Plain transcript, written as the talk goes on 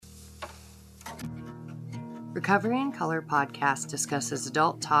Recovery in Color podcast discusses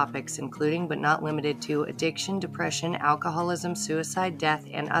adult topics including but not limited to addiction, depression, alcoholism, suicide, death,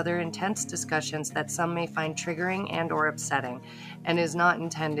 and other intense discussions that some may find triggering and or upsetting, and is not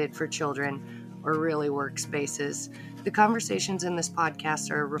intended for children or really workspaces. The conversations in this podcast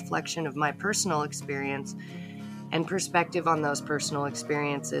are a reflection of my personal experience and perspective on those personal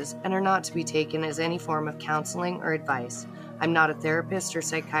experiences and are not to be taken as any form of counseling or advice. I'm not a therapist or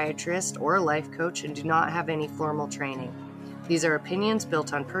psychiatrist or a life coach and do not have any formal training. These are opinions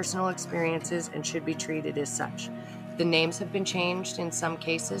built on personal experiences and should be treated as such. The names have been changed in some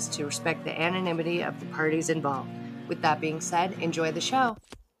cases to respect the anonymity of the parties involved. With that being said, enjoy the show.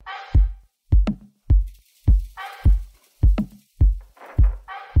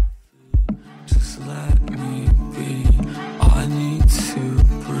 Just let me be. I need to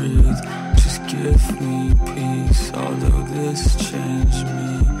breathe. Just give me peace. Although this changed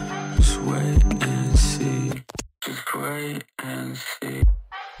me, just wait and see. Just wait and see.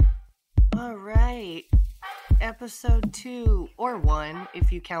 All right. Episode 2 or 1,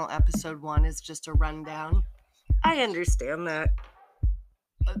 if you count episode 1 as just a rundown. I understand that.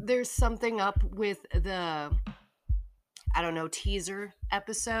 There's something up with the, teaser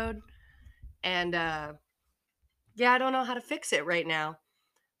episode. And, I don't know how to fix it right now.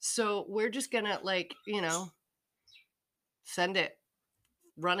 So we're just gonna, send it,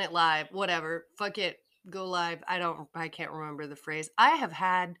 run it live, whatever. Fuck it, go live. I can't remember the phrase. I have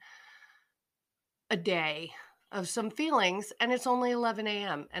had a day of some feelings, and it's only 11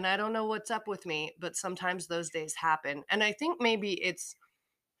 a.m. And I don't know what's up with me, but sometimes those days happen. And I think maybe it's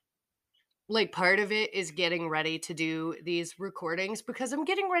part of it is getting ready to do these recordings because I'm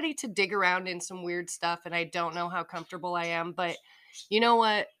getting ready to dig around in some weird stuff and I don't know how comfortable I am, but you know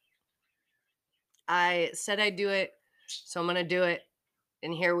what? I said I'd do it, so I'm going to do it.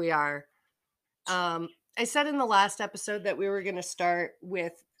 And here we are. I said in the last episode that we were going to start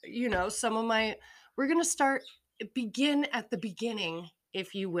with, we're going to begin at the beginning,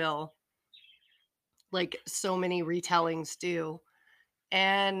 if you will, like so many retellings do.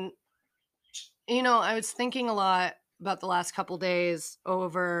 And I was thinking a lot about the last couple days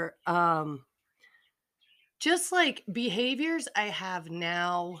over just like behaviors I have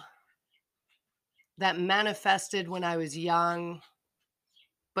now that manifested when I was young,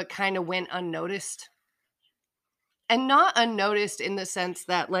 but kind of went unnoticed. And not unnoticed in the sense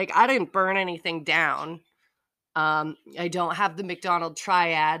that I didn't burn anything down. I don't have the McDonald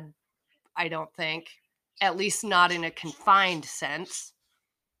triad, I don't think, at least not in a confined sense.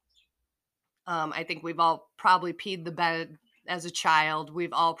 I think we've all probably peed the bed as a child.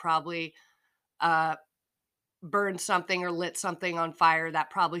 We've all probably burned something or lit something on fire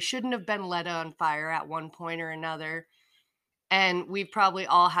that probably shouldn't have been lit on fire at one point or another. And we've probably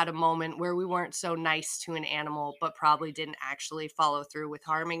all had a moment where we weren't so nice to an animal, but probably didn't actually follow through with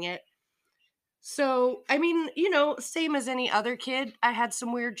harming it. So, same as any other kid, I had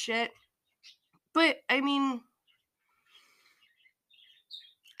some weird shit. But, I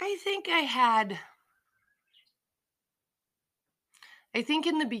think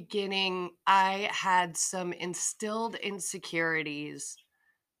in the beginning, I had some instilled insecurities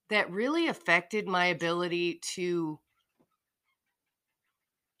that really affected my ability to,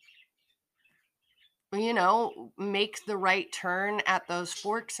 make the right turn at those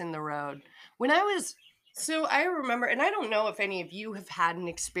forks in the road. So I remember, and I don't know if any of you have had an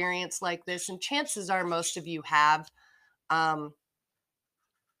experience like this, and chances are most of you have, or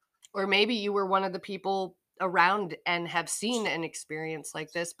maybe you were one of the people around and have seen an experience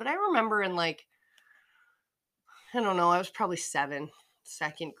like this. But I remember in I was probably 7,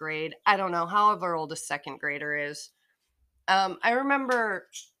 second grade. I don't know, however old a second grader is. I remember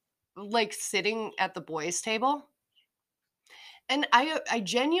sitting at the boys' table. And I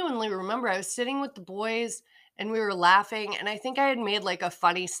genuinely remember I was sitting with the boys and we were laughing. And I think I had made a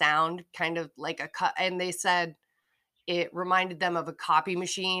funny sound, kind of like a cut. And they said it reminded them of a copy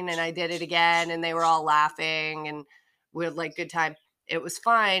machine. And I did it again. And they were all laughing and we had good time. It was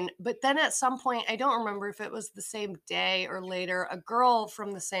fine. But then at some point, I don't remember if it was the same day or later, a girl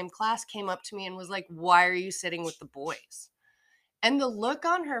from the same class came up to me and was like, "Why are you sitting with the boys?" And the look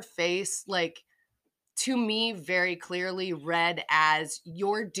on her face, to me, very clearly read as,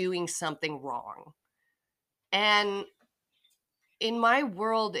 "You're doing something wrong." And in my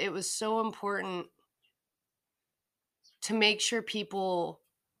world, it was so important to make sure people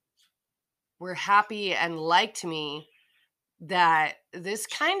were happy and liked me that this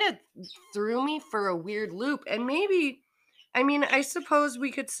kind of threw me for a weird loop. And maybe, I suppose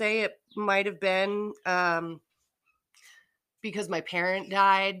we could say it might have been because my parent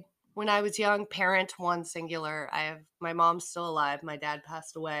died when I was young, parent one singular. I have my mom's still alive. My dad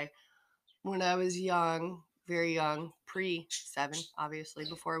passed away when I was young, very young, pre 7, obviously,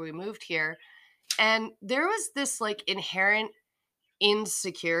 before we moved here. And there was this like inherent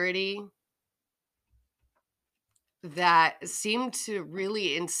insecurity that seemed to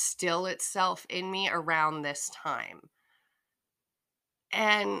really instill itself in me around this time.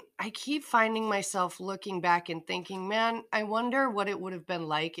 And I keep finding myself looking back and thinking, man, I wonder what it would have been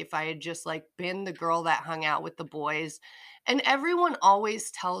like if I had just like been the girl that hung out with the boys. And everyone always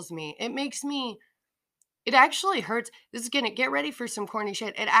tells me, it actually hurts. This is gonna get ready for some corny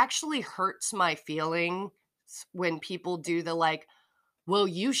shit. It actually hurts my feelings when people do the like, well,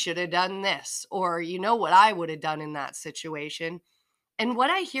 you should have done this, or you know what I would have done in that situation. And what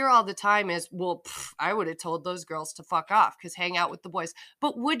I hear all the time is, well, I would have told those girls to fuck off because hang out with the boys.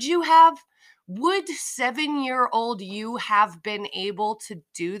 But would you have? Would 7-year-old you have been able to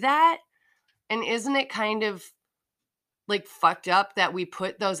do that? And isn't it kind of like fucked up that we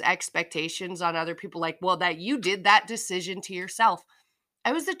put those expectations on other people? Like, well, that you did that decision to yourself.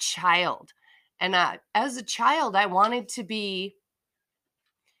 I was a child. And as a child, I wanted to be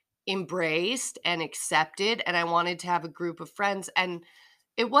embraced and accepted, and I wanted to have a group of friends. And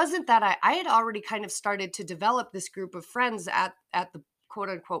it wasn't that I had already kind of started to develop this group of friends at the quote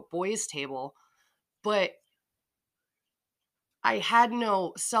unquote boys table, but I had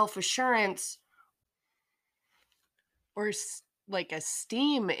no self-assurance or like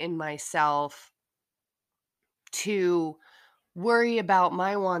esteem in myself to worry about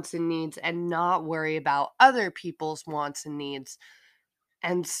my wants and needs and not worry about other people's wants and needs.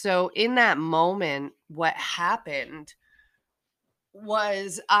 And so in that moment, what happened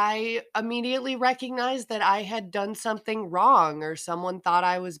was I immediately recognized that I had done something wrong, or someone thought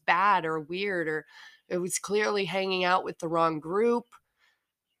I was bad or weird, or it was clearly hanging out with the wrong group.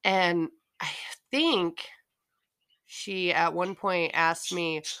 And I think she at one point asked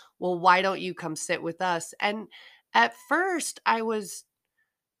me, well, why don't you come sit with us? And at first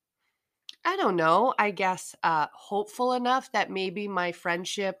I don't know, I guess hopeful enough that maybe my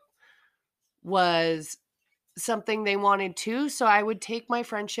friendship was something they wanted to. So I would take my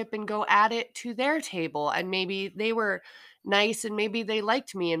friendship and go add it to their table. And maybe they were nice and maybe they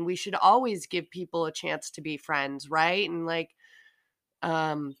liked me. And we should always give people a chance to be friends, right? And like,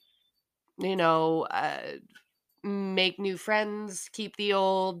 um, you know, make new friends, keep the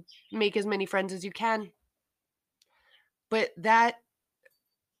old, make as many friends as you can. But that,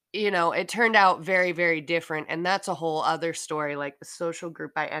 it turned out very, very different. And that's a whole other story. Like the social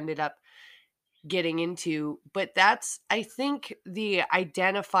group I ended up getting into. But that's, I think, the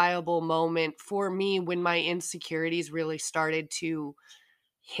identifiable moment for me when my insecurities really started to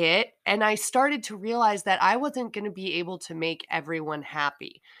hit. And I started to realize that I wasn't going to be able to make everyone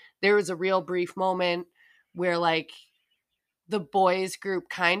happy. There was a real brief moment where, like, the boys group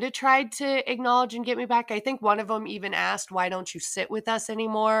kind of tried to acknowledge and get me back. I think one of them even asked, why don't you sit with us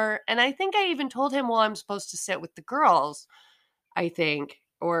anymore? And I think I even told him, well, I'm supposed to sit with the girls, I think,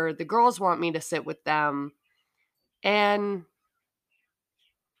 or the girls want me to sit with them. And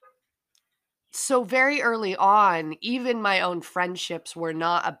so very early on, even my own friendships were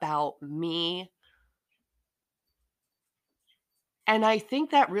not about me. And I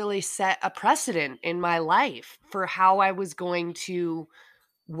think that really set a precedent in my life for how I was going to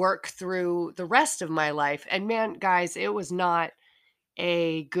work through the rest of my life. And man, guys, it was not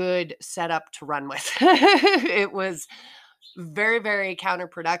a good setup to run with. It was very, very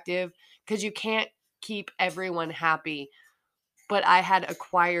counterproductive because you can't keep everyone happy. But I had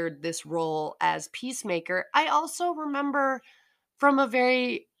acquired this role as peacemaker. I also remember from a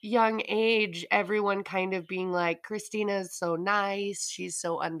very young age, everyone kind of being like, Christina's so nice. She's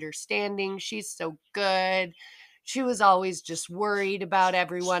so understanding. She's so good. She was always just worried about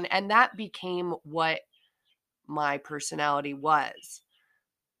everyone. And that became what my personality was.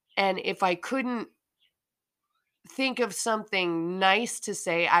 And if I couldn't think of something nice to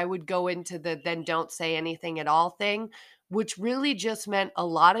say, I would go into the then don't say anything at all thing, which really just meant a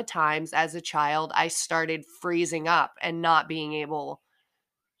lot of times as a child, I started freezing up and not being able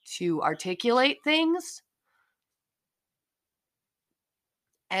to articulate things.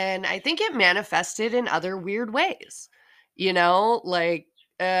 And I think it manifested in other weird ways, like,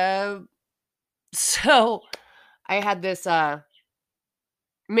 uh, so I had this, not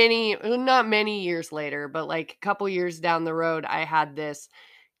many years later, but like a couple years down the road, I had this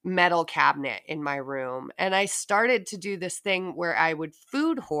metal cabinet in my room. And I started to do this thing where I would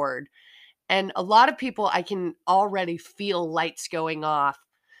food hoard. And a lot of people, I can already feel lights going off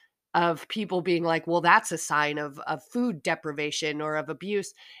of people being like, well, that's a sign of food deprivation or of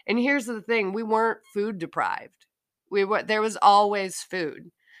abuse. And here's the thing, we weren't food deprived. There was always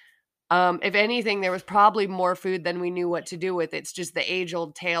food. If anything, there was probably more food than we knew what to do with. It's just the age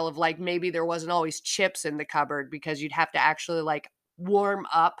old tale of like maybe there wasn't always chips in the cupboard because you'd have to actually like warm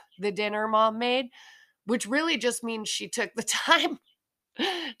up the dinner mom made, which really just means she took the time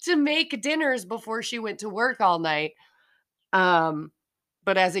to make dinners before she went to work all night. Um,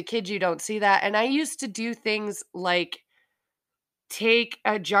 but as a kid, you don't see that. And I used to do things like take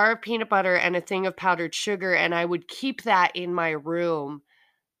a jar of peanut butter and a thing of powdered sugar, and I would keep that in my room.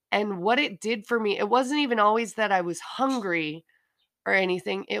 And what it did for me, it wasn't even always that I was hungry or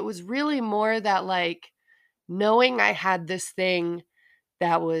anything. It was really more that, like, knowing I had this thing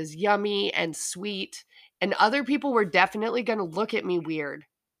that was yummy and sweet, and other people were definitely going to look at me weird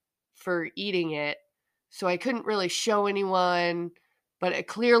for eating it. So I couldn't really show anyone, but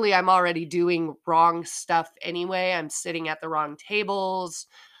clearly I'm already doing wrong stuff anyway. I'm sitting at the wrong tables.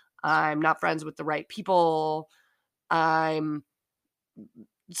 I'm not friends with the right people. I'm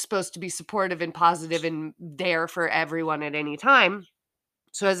supposed to be supportive and positive and there for everyone at any time.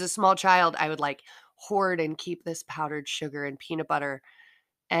 So as a small child, I would like hoard and keep this powdered sugar and peanut butter.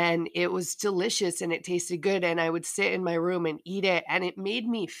 And it was delicious and it tasted good. And I would sit in my room and eat it. And it made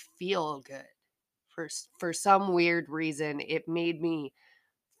me feel good. For some weird reason, it made me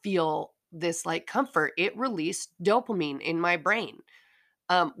feel this like comfort. It released dopamine in my brain.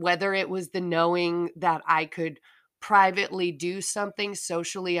 Whether it was the knowing that I could privately do something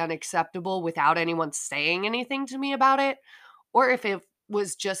socially unacceptable without anyone saying anything to me about it, or if it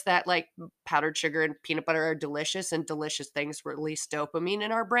was just that like powdered sugar and peanut butter are delicious and delicious things release dopamine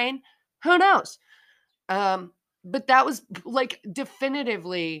in our brain, who knows? Um, but that was like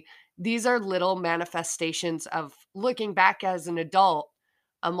definitively, these are little manifestations of looking back as an adult.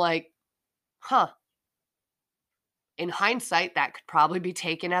 I'm like, huh, in hindsight, that could probably be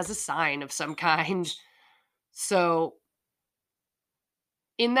taken as a sign of some kind. So,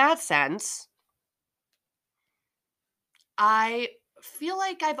 in that sense, I feel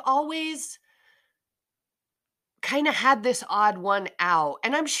like I've always kind of had this odd one out.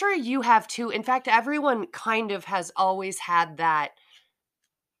 And I'm sure you have too. In fact, everyone kind of has always had that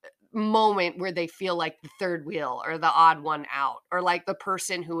moment where they feel like the third wheel or the odd one out or like the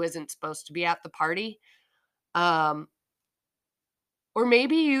person who isn't supposed to be at the party. Um, or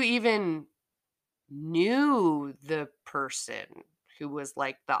maybe you even knew the person who was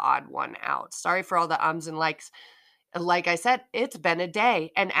like the odd one out. Sorry for all the ums and likes. Like I said, it's been a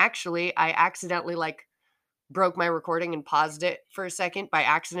day. And actually, I accidentally like broke my recording and paused it for a second by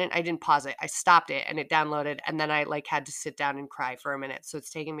accident. I didn't pause it. I stopped it and it downloaded and then I like had to sit down and cry for a minute. So it's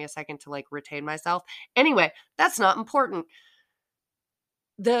taking me a second to like retain myself. Anyway, that's not important.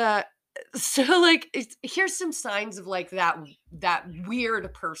 The so like here's some signs of like that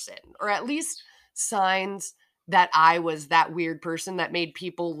weird person, or at least signs that I was that weird person that made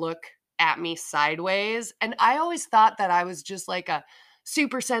people look at me sideways. And I always thought that I was just like a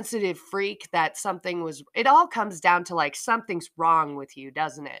super sensitive freak, that something was, it all comes down to like something's wrong with you,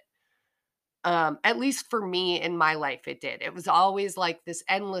 doesn't it? At least for me in my life, it did. It was always like this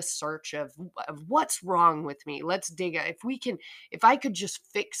endless search of what's wrong with me. Let's dig it. If I could just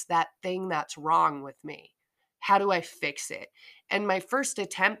fix that thing that's wrong with me, how do I fix it? And my first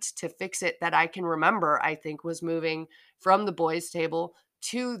attempt to fix it that I can remember, I think, was moving from the boys' table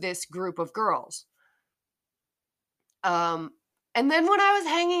to this group of girls. Um, and then when I was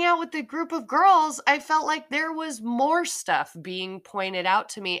hanging out with the group of girls, I felt like there was more stuff being pointed out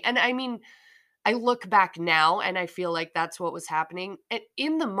to me. And I mean, I look back now and I feel like that's what was happening. And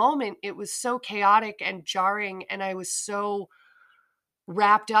in the moment, it was so chaotic and jarring. And I was so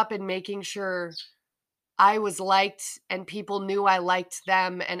wrapped up in making sure I was liked and people knew I liked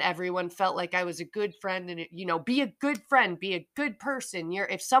them and everyone felt like I was a good friend. And, be a good friend, be a good person.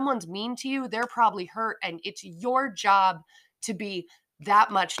 If someone's mean to you, they're probably hurt. And it's your job to be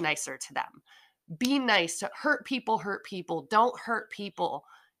that much nicer to them. Be nice. Hurt people, hurt people. Don't hurt people.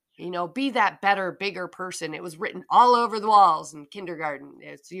 Be that better, bigger person. It was written all over the walls in kindergarten.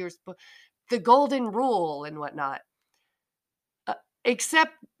 It's the golden rule and whatnot.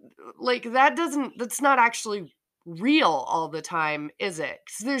 Except, like, that's not actually real all the time, is it?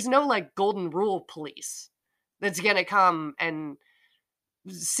 Because there's no like golden rule police that's gonna come and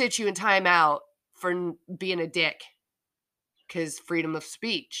sit you in timeout for being a dick. Because freedom of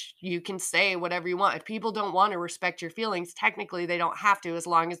speech, you can say whatever you want. If people don't want to respect your feelings, technically they don't have to, as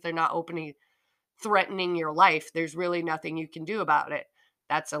long as they're not opening threatening your life. There's really nothing you can do about it.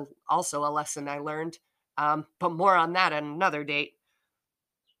 That's also a lesson I learned. But more on that at another date.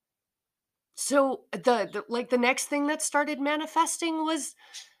 So the next thing that started manifesting was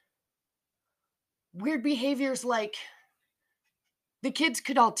weird behaviors like the kids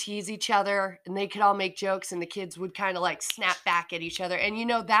could all tease each other and they could all make jokes and the kids would kind of like snap back at each other. And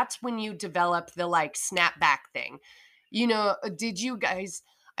that's when you develop the like snap back thing. Did you guys,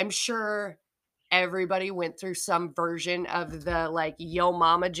 I'm sure everybody went through some version of the like yo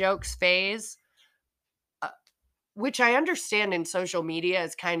mama jokes phase, uh, which I understand in social media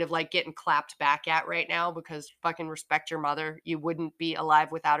is kind of like getting clapped back at right now because fucking respect your mother. You wouldn't be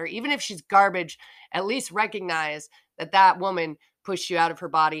alive without her. Even if she's garbage, at least recognize that that woman pushed you out of her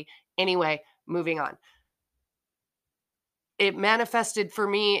body. Anyway, moving on. It manifested for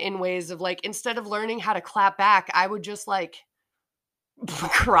me in ways of like, instead of learning how to clap back, I would just like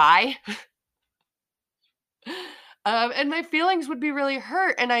cry. And my feelings would be really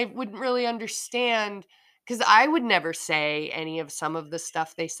hurt and I wouldn't really understand because I would never say any of some of the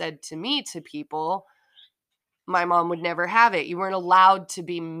stuff they said to me to people. My mom would never have it. You weren't allowed to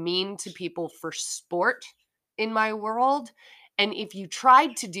be mean to people for sport in my world. And if you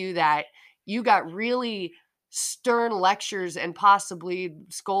tried to do that, you got really stern lectures and possibly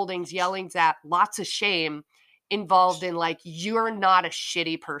scoldings, yellings at, lots of shame involved in like, you're not a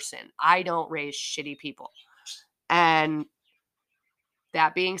shitty person. I don't raise shitty people. And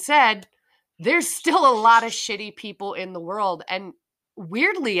that being said, there's still a lot of shitty people in the world. And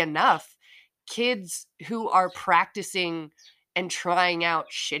weirdly enough, kids who are practicing and trying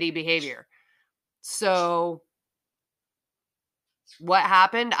out shitty behavior. So, what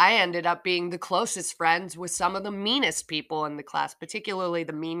happened? I ended up being the closest friends with some of the meanest people in the class, particularly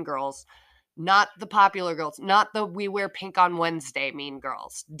the mean girls, not the popular girls, not the we wear pink on Wednesday mean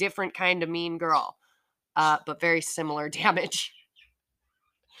girls, different kind of mean girl, but very similar damage.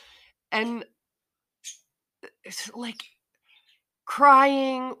 And it's like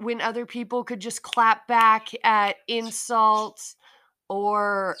crying when other people could just clap back at insults,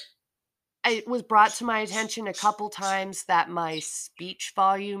 or it was brought to my attention a couple times that my speech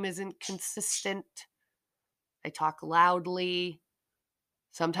volume isn't consistent. I talk loudly.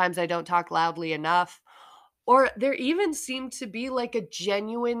 Sometimes I don't talk loudly enough. Or there even seemed to be like a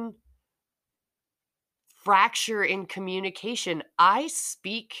genuine fracture in communication. I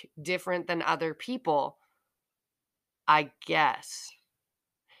speak different than other people, I guess.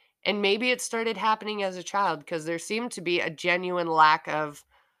 And maybe it started happening as a child because there seemed to be a genuine lack of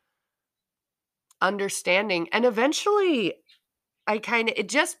understanding. And eventually, it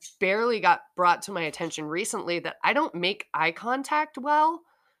just barely got brought to my attention recently that I don't make eye contact well,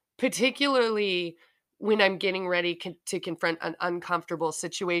 particularly when I'm getting ready to confront an uncomfortable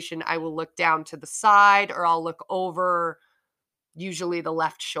situation. I will look down to the side or I'll look over, usually the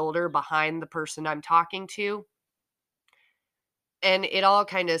left shoulder behind the person I'm talking to. And it all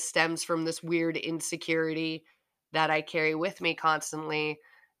kind of stems from this weird insecurity that I carry with me constantly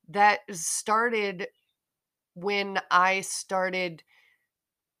that started when I started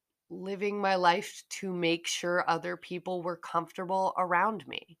living my life to make sure other people were comfortable around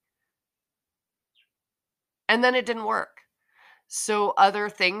me. And then it didn't work. So other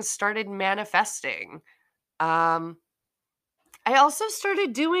things started manifesting. Um, I also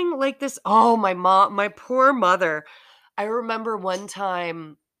started doing like this. Oh, my poor mother. I remember one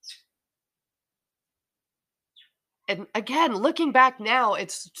time, and again, looking back now,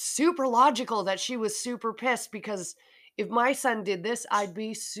 it's super logical that she was super pissed because if my son did this, I'd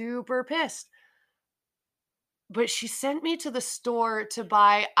be super pissed. But she sent me to the store to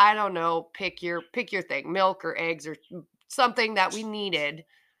buy, I don't know, pick your thing, milk or eggs or something that we needed.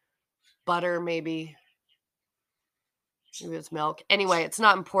 Butter, maybe. Maybe it's milk. Anyway, it's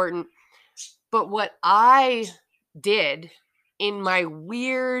not important. But what I did in my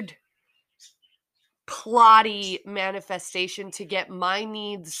weird plotty manifestation to get my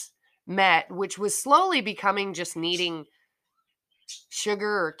needs met, which was slowly becoming just needing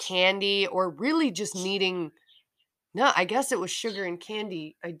sugar or candy, or really just needing, no, I guess it was sugar and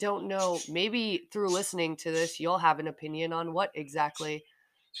candy. I don't know. Maybe through listening to this, you'll have an opinion on what exactly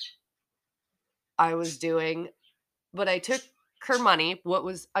I was doing. But I took her money, what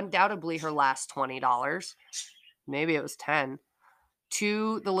was undoubtedly her last $20, maybe it was 10,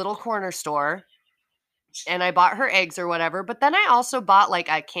 to the little corner store, and I bought her eggs or whatever. But then I also bought like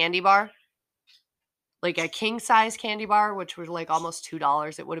a candy bar, like a king size candy bar, which was like almost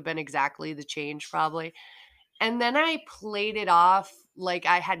 $2. It would have been exactly the change probably. And then I played it off like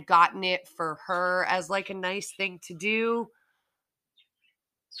I had gotten it for her as like a nice thing to do.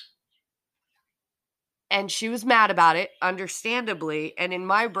 And she was mad about it, understandably. And in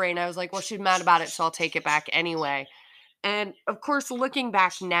my brain, I was like, well, she's mad about it, so I'll take it back anyway. And of course, looking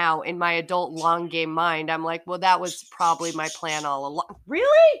back now in my adult long game mind, I'm like, well, that was probably my plan all along.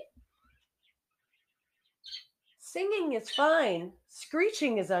 Really? Singing is fine.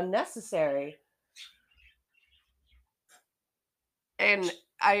 Screeching is unnecessary. And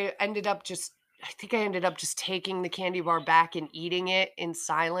I think I ended up just taking the candy bar back and eating it in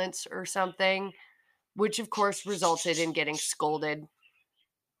silence or something, which of course resulted in getting scolded,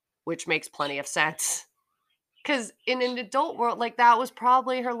 which makes plenty of sense. Because in an adult world, like that was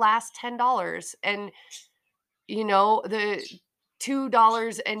probably her last $10. And, the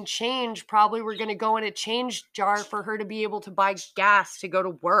 $2 and change probably were going to go in a change jar for her to be able to buy gas to go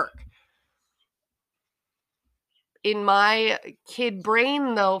to work. In my kid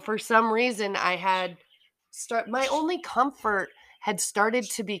brain, though, for some reason, my only comfort had started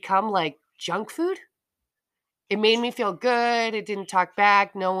to become like junk food. It made me feel good. It didn't talk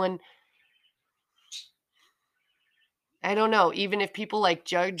back. No one, I don't know, even if people like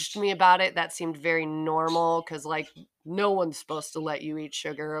judged me about it, that seemed very normal because like no one's supposed to let you eat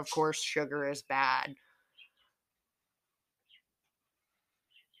sugar. Of course, sugar is bad.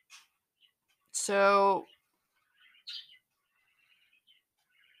 So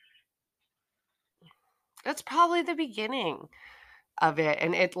that's probably the beginning of it.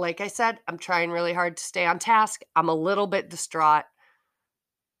 And it, like I said, I'm trying really hard to stay on task. I'm a little bit distraught.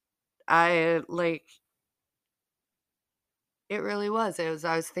 I like It really was.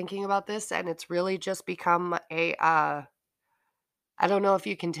 I was thinking about this and it's really just become a I don't know if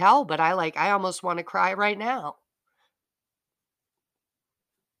you can tell, but I almost want to cry right now.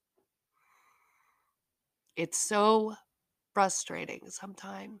 It's so frustrating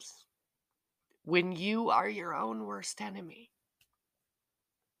sometimes when you are your own worst enemy.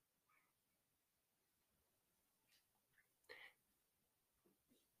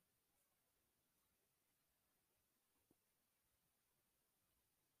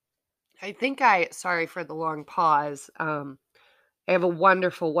 Sorry for the long pause. I have a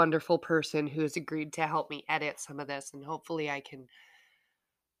wonderful, wonderful person who has agreed to help me edit some of this, and hopefully I can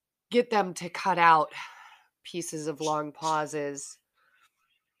get them to cut out pieces of long pauses.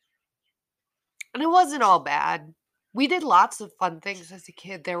 And it wasn't all bad. We did lots of fun things as a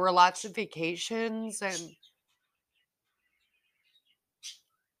kid. There were lots of vacations and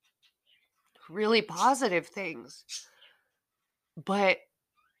really positive things. But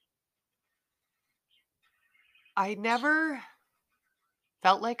I never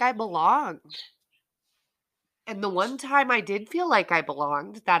felt like I belonged. And the one time I did feel like I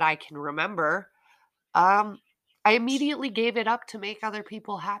belonged that I can remember, um, I immediately gave it up to make other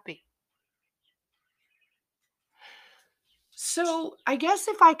people happy. So I guess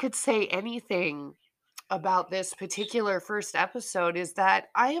if I could say anything about this particular first episode is that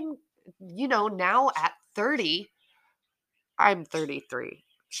I am, now at 30, I'm 33.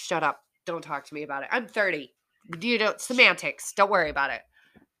 Shut up. Don't talk to me about it. I'm 30. Semantics. Don't worry about it.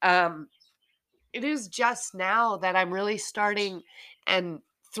 Um, it is just now that I'm really starting, and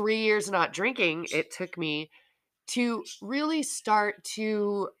 3 years not drinking, it took me to really start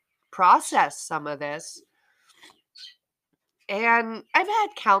to process some of this. And I've had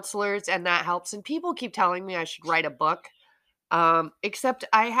counselors and that helps. And people keep telling me I should write a book. Except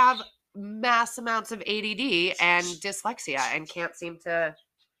I have mass amounts of ADD and dyslexia and can't seem to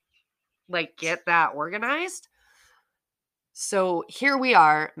get that organized. So here we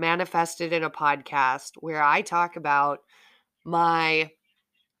are, manifested in a podcast where I talk about my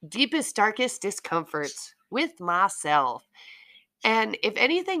deepest, darkest discomforts with myself. And if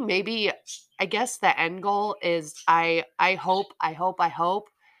anything, maybe I guess the end goal is I hope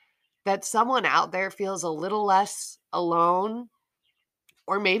that someone out there feels a little less alone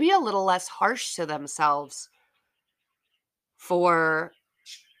or maybe a little less harsh to themselves for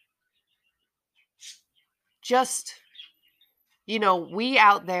just, we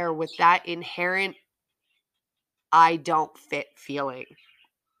out there with that inherent I don't fit feeling.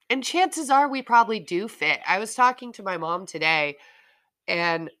 And chances are we probably do fit. I was talking to my mom today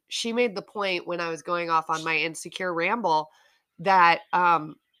and she made the point when I was going off on my insecure ramble that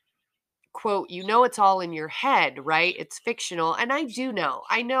quote, it's all in your head, right? It's fictional. And I do know.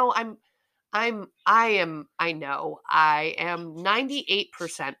 I am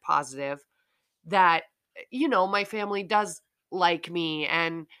 98% positive that, my family does like me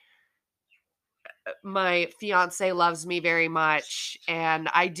and my fiance loves me very much. And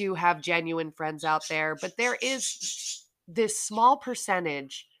I do have genuine friends out there, but there is this small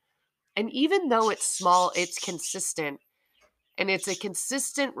percentage. And even though it's small, it's consistent. And it's a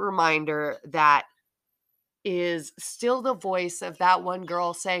consistent reminder that is still the voice of that one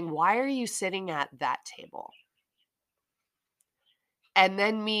girl saying, why are you sitting at that table? And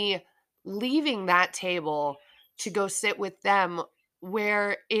then me leaving that table to go sit with them,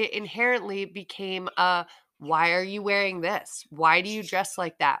 where it inherently became a, why are you wearing this? Why do you dress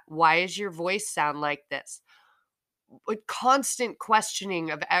like that? Why does your voice sound like this? A constant questioning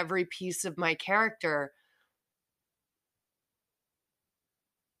of every piece of my character,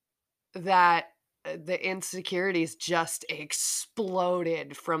 that the insecurities just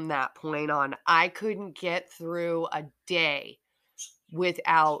exploded from that point on. I couldn't get through a day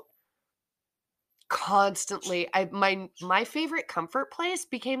without constantly, my favorite comfort place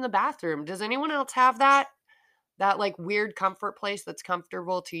became the bathroom. Does anyone else have that? That like weird comfort place that's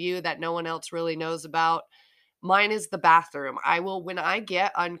comfortable to you that no one else really knows about? Mine is the bathroom. When I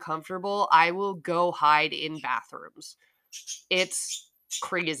get uncomfortable, I will go hide in bathrooms. It's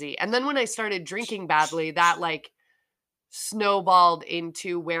crazy. And then when I started drinking badly, that like snowballed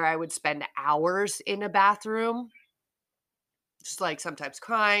into where I would spend hours in a bathroom, just like sometimes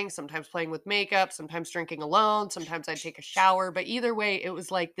crying, sometimes playing with makeup, sometimes drinking alone, sometimes I'd take a shower. But either way, it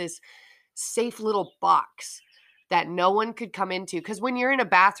was like this safe little box that no one could come into. Because when you're in a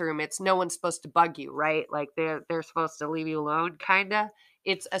bathroom, it's no one's supposed to bug you, right? Like they're supposed to leave you alone, kind of.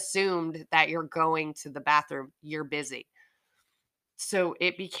 It's assumed that you're going to the bathroom, you're busy. So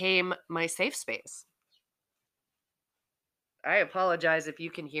it became my safe space. I apologize if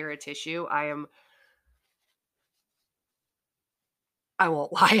you can hear a tissue. I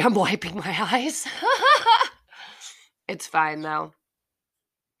won't lie, I'm wiping my eyes. It's fine though.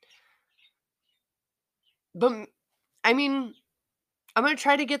 But I mean, I'm going to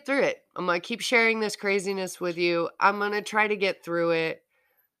try to get through it. I'm going to keep sharing this craziness with you. I'm going to try to get through it.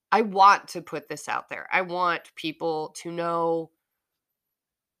 I want to put this out there. I want people to know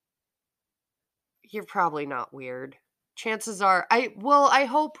you're probably not weird. Chances are I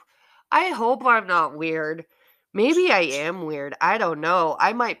hope I'm not weird. Maybe I am weird. I don't know.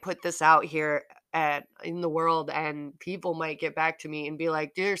 I might put this out here in the world and people might get back to me and be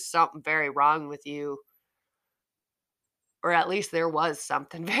like, "There's something very wrong with you." Or at least there was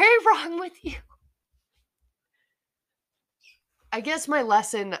something very wrong with you. I guess my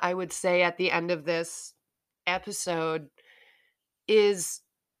lesson, I would say, at the end of this episode is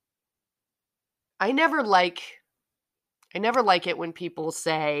I never like I never like it when people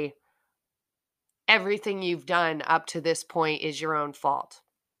say everything you've done up to this point is your own fault,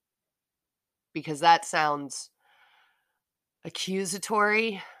 because that sounds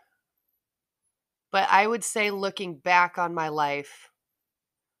accusatory. But I would say, looking back on my life,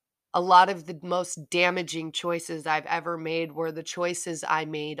 a lot of the most damaging choices I've ever made were the choices I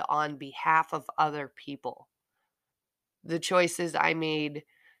made on behalf of other people. The choices I made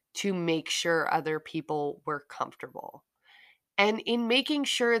to make sure other people were comfortable. And in making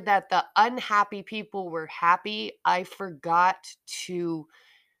sure that the unhappy people were happy, I forgot to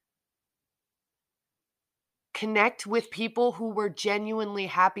connect with people who were genuinely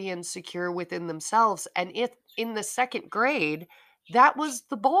happy and secure within themselves. And if in the second grade, that was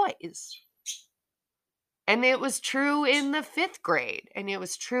the boys. And it was true in the fifth grade. And it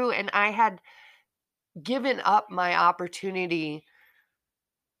was true. And I had given up my opportunity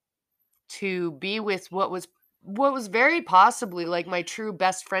to be with what was very possibly like my true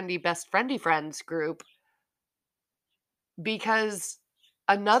best friendy friends group, because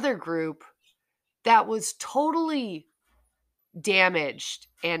another group that was totally damaged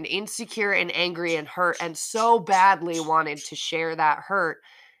and insecure and angry and hurt and so badly wanted to share that hurt,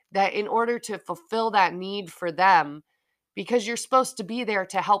 that in order to fulfill that need for them, because you're supposed to be there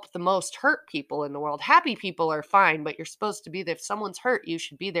to help the most hurt people in the world. Happy people are fine, but you're supposed to be there. If someone's hurt, you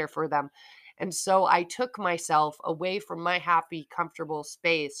should be there for them. And so I took myself away from my happy, comfortable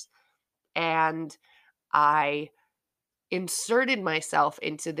space and I inserted myself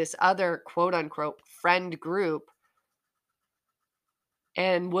into this other quote unquote friend group.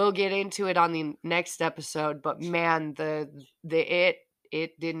 And we'll get into it on the next episode, but man,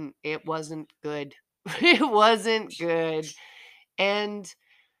 it wasn't good. It wasn't good. And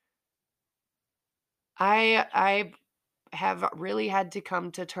I have really had to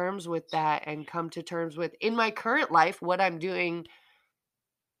come to terms with that, and come to terms with, in my current life, what I'm doing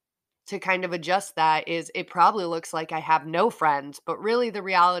to kind of adjust that is, it probably looks like I have no friends, but really the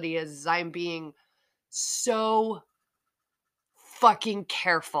reality is I'm being so fucking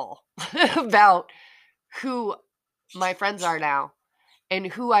careful about who my friends are now and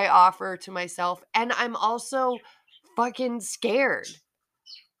who I offer to myself. And I'm also fucking scared.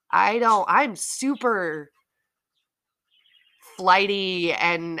 I'm super flighty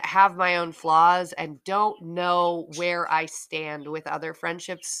and have my own flaws and don't know where I stand with other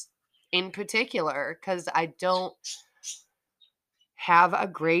friendships in particular, because I don't have a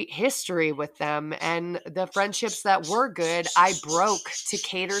great history with them. And the friendships that were good, I broke to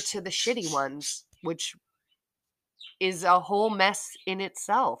cater to the shitty ones, which is a whole mess in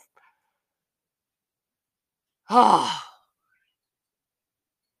itself. Oh,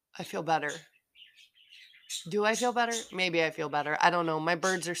 I feel better. Do I feel better? Maybe I feel better. I don't know. My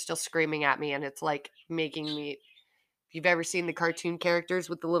birds are still screaming at me, and it's like making me. If you've ever seen the cartoon characters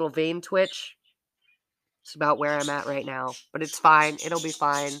with the little vein twitch, it's about where I'm at right now. But it's fine. It'll be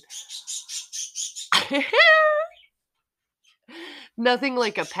fine. Nothing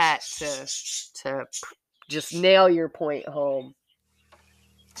like a pet to just nail your point home.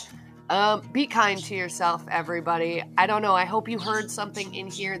 Be kind to yourself, everybody. I don't know. I hope you heard something in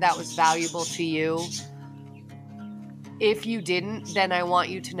here that was valuable to you. If you didn't, then I want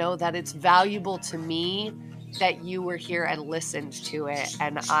you to know that it's valuable to me that you were here and listened to it.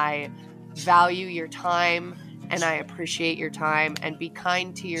 And I value your time and I appreciate your time. And be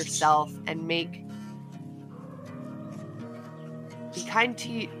kind to yourself and be kind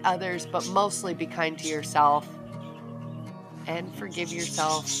to others, but mostly be kind to yourself. And forgive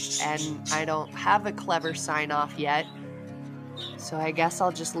yourself. And I don't have a clever sign off yet. So I guess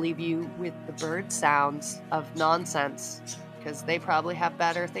I'll just leave you with the bird sounds of nonsense, because they probably have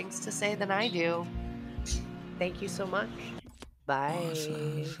better things to say than I do. Thank you so much.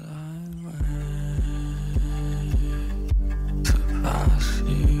 Bye.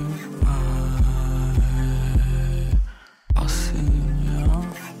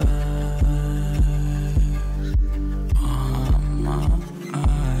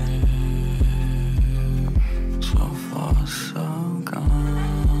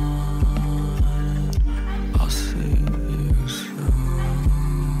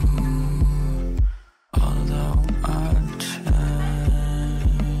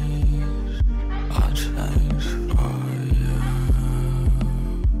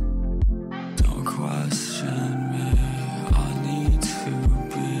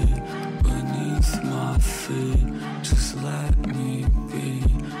 Just let me be.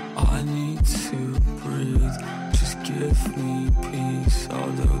 I need to breathe. Just give me peace.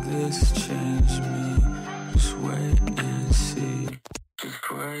 Although this changed me,